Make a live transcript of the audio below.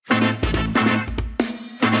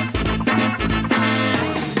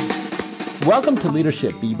Welcome to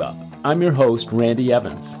Leadership Bebop. I'm your host, Randy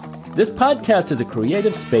Evans. This podcast is a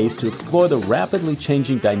creative space to explore the rapidly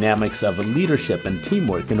changing dynamics of leadership and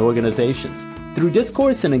teamwork in organizations. Through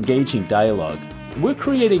discourse and engaging dialogue, we're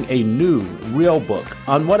creating a new, real book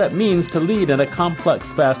on what it means to lead in a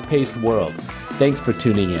complex, fast-paced world. Thanks for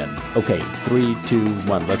tuning in. Okay, 3, 2,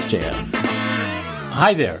 1, let's jam.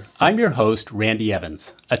 Hi there, I'm your host, Randy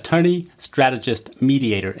Evans, attorney, strategist,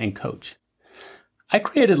 mediator, and coach. I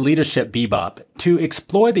created Leadership Bebop to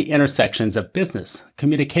explore the intersections of business,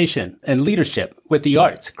 communication, and leadership with the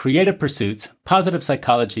arts, creative pursuits, positive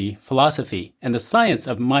psychology, philosophy, and the science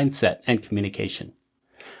of mindset and communication.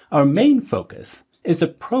 Our main focus is the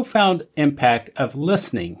profound impact of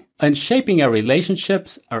listening and shaping our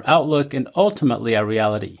relationships, our outlook, and ultimately our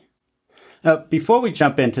reality. Now, before we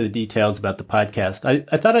jump into the details about the podcast,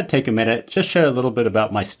 I thought I'd take a minute, just share a little bit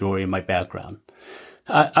about my story and my background.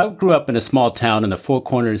 I grew up in a small town in the Four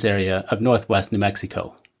Corners area of northwest New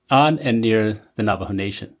Mexico, on and near the Navajo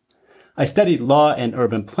Nation. I studied law and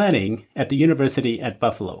urban planning at the University at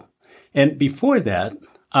Buffalo. And before that,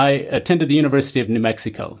 I attended the University of New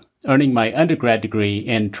Mexico, earning my undergrad degree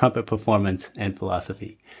in trumpet performance and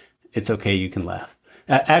philosophy. It's okay, you can laugh.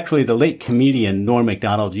 Actually, the late comedian Norm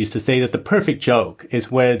Macdonald used to say that the perfect joke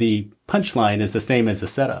is where the punchline is the same as the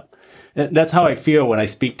setup. That's how I feel when I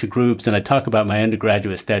speak to groups and I talk about my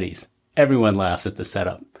undergraduate studies. Everyone laughs at the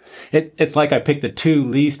setup. It's like I picked the two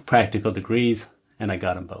least practical degrees and I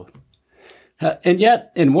got them both. And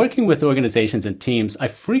yet, in working with organizations and teams, I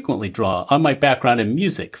frequently draw on my background in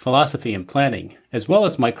music, philosophy, and planning, as well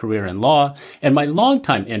as my career in law and my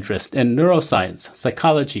longtime interest in neuroscience,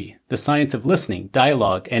 psychology, the science of listening,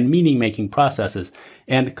 dialogue, and meaning-making processes,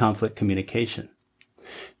 and conflict communication.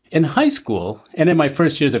 In high school and in my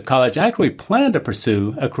first years of college, I actually planned to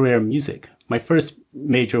pursue a career in music. My first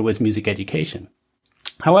major was music education.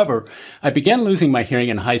 However, I began losing my hearing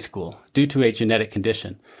in high school due to a genetic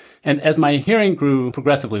condition. And as my hearing grew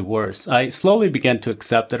progressively worse, I slowly began to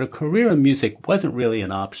accept that a career in music wasn't really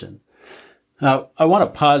an option. Now, I want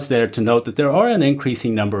to pause there to note that there are an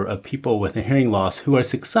increasing number of people with a hearing loss who are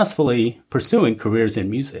successfully pursuing careers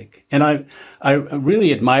in music. And I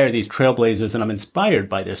really admire these trailblazers and I'm inspired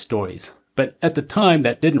by their stories. But at the time,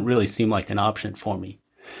 that didn't really seem like an option for me.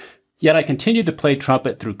 Yet I continued to play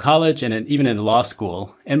trumpet through college and even in law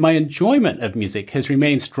school, and my enjoyment of music has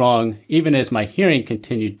remained strong even as my hearing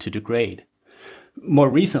continued to degrade. More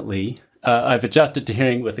recently, I've adjusted to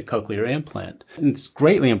hearing with a cochlear implant. And it's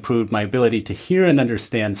greatly improved my ability to hear and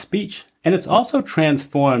understand speech, and it's also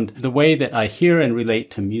transformed the way that I hear and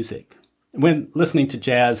relate to music. When listening to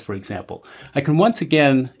jazz, for example, I can once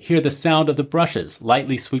again hear the sound of the brushes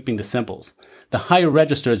lightly sweeping the cymbals, the higher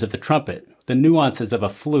registers of the trumpet, the nuances of a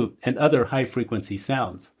flute, and other high-frequency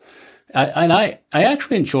sounds. I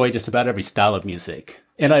actually enjoy just about every style of music,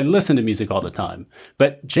 and I listen to music all the time,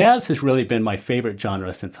 but jazz has really been my favorite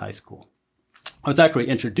genre since high school. I was actually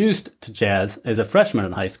introduced to jazz as a freshman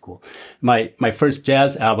in high school. My first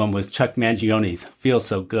jazz album was Chuck Mangione's Feels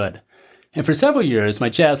So Good. And for several years, my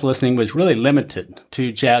jazz listening was really limited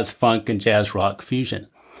to jazz funk and jazz rock fusion.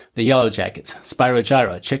 The Yellow Jackets, Spyro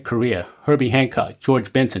Gyra, Chick Corea, Herbie Hancock,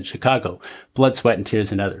 George Benson, Chicago, Blood, Sweat, and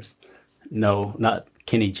Tears, and others. No, not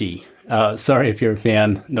Kenny G. Sorry if you're a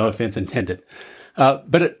fan, no offense intended.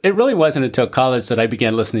 But it really wasn't until college that I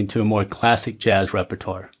began listening to a more classic jazz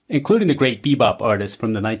repertoire, including the great bebop artists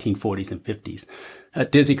from the 1940s and 50s.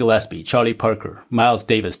 Dizzy Gillespie, Charlie Parker, Miles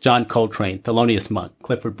Davis, John Coltrane, Thelonious Monk,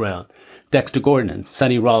 Clifford Brown, Dexter Gordon, and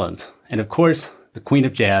Sonny Rollins. And of course, the queen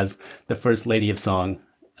of jazz, the first lady of song,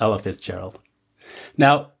 Ella Fitzgerald.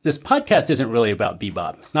 Now, this podcast isn't really about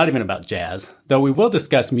bebop. It's not even about jazz, though we will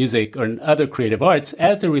discuss music or other creative arts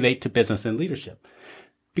as they relate to business and leadership.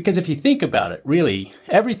 Because if you think about it, really,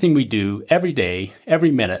 everything we do every day, every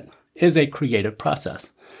minute, is a creative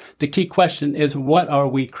process. The key question is, what are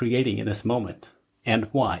we creating in this moment, and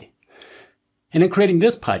why? And in creating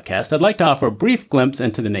this podcast, I'd like to offer a brief glimpse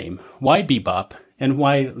into the name, why bebop, and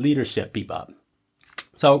why leadership bebop.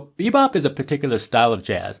 So, bebop is a particular style of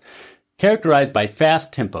jazz characterized by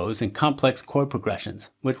fast tempos and complex chord progressions,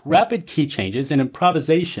 with rapid key changes and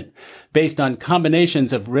improvisation based on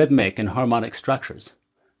combinations of rhythmic and harmonic structures.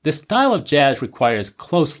 This style of jazz requires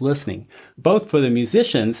close listening, both for the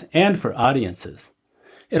musicians and for audiences.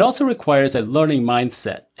 It also requires a learning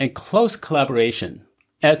mindset and close collaboration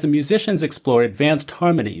as the musicians explore advanced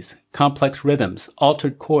harmonies, complex rhythms,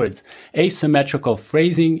 altered chords, asymmetrical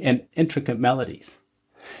phrasing, and intricate melodies.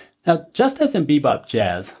 Now, just as in bebop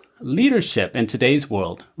jazz, leadership in today's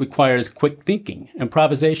world requires quick thinking,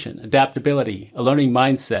 improvisation, adaptability, a learning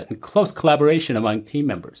mindset, and close collaboration among team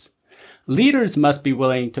members. Leaders must be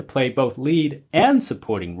willing to play both lead and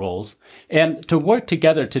supporting roles and to work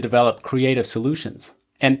together to develop creative solutions,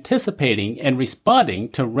 anticipating and responding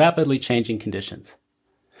to rapidly changing conditions.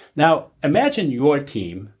 Now, imagine your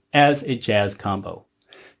team as a jazz combo.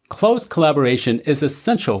 Close collaboration is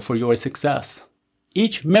essential for your success.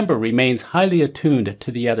 Each member remains highly attuned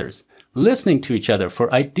to the others, listening to each other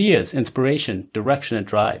for ideas, inspiration, direction, and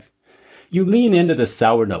drive. You lean into the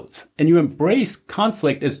sour notes, and you embrace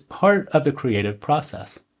conflict as part of the creative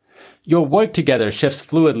process. Your work together shifts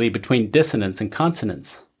fluidly between dissonance and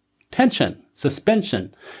consonance. Tension,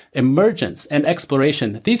 suspension, emergence, and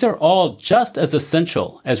exploration, these are all just as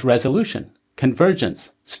essential as resolution,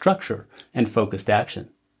 convergence, structure, and focused action.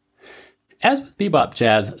 As with bebop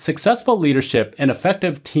jazz, successful leadership and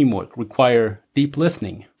effective teamwork require deep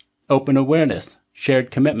listening, open awareness,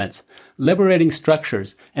 shared commitments, liberating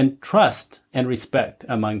structures, and trust and respect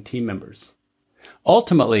among team members.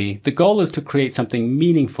 Ultimately, the goal is to create something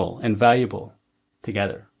meaningful and valuable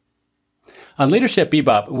together. On Leadership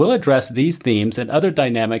Bebop, we'll address these themes and other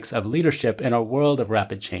dynamics of leadership in our world of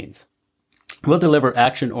rapid change. We'll deliver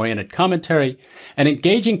action-oriented commentary and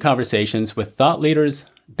engaging conversations with thought leaders,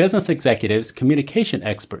 business executives, communication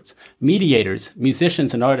experts, mediators,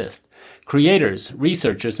 musicians and artists, creators,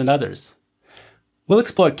 researchers, and others. We'll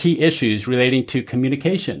explore key issues relating to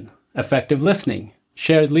communication, effective listening,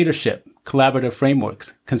 shared leadership, collaborative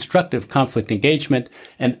frameworks, constructive conflict engagement,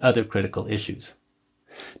 and other critical issues.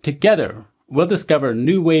 Together, we'll discover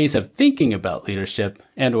new ways of thinking about leadership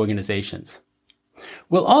and organizations.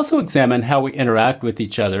 We'll also examine how we interact with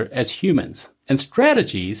each other as humans and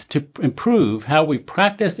strategies to improve how we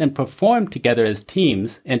practice and perform together as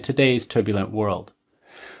teams in today's turbulent world.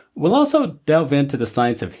 We'll also delve into the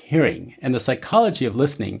science of hearing and the psychology of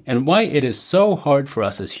listening and why it is so hard for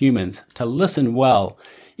us as humans to listen well,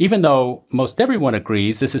 even though most everyone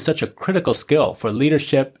agrees this is such a critical skill for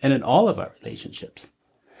leadership and in all of our relationships.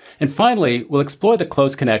 And finally, we'll explore the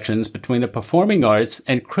close connections between the performing arts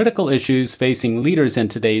and critical issues facing leaders in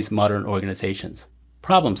today's modern organizations.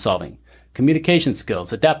 Problem solving, communication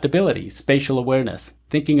skills, adaptability, spatial awareness,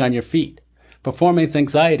 thinking on your feet, performance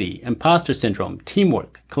anxiety, imposter syndrome,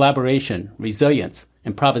 teamwork, collaboration, resilience,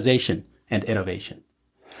 improvisation, and innovation.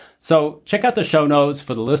 So check out the show notes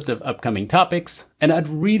for the list of upcoming topics, and I'd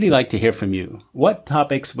really like to hear from you. What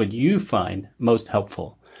topics would you find most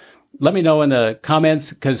helpful? Let me know in the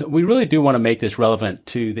comments, because we really do want to make this relevant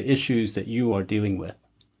to the issues that you are dealing with.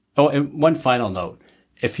 Oh, and one final note.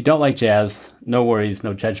 If you don't like jazz, no worries,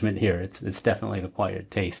 no judgment here. It's definitely an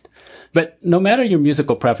acquired taste. But no matter your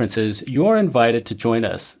musical preferences, you're invited to join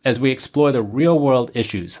us as we explore the real-world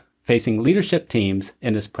issues facing leadership teams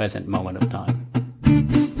in this present moment of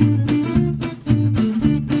time.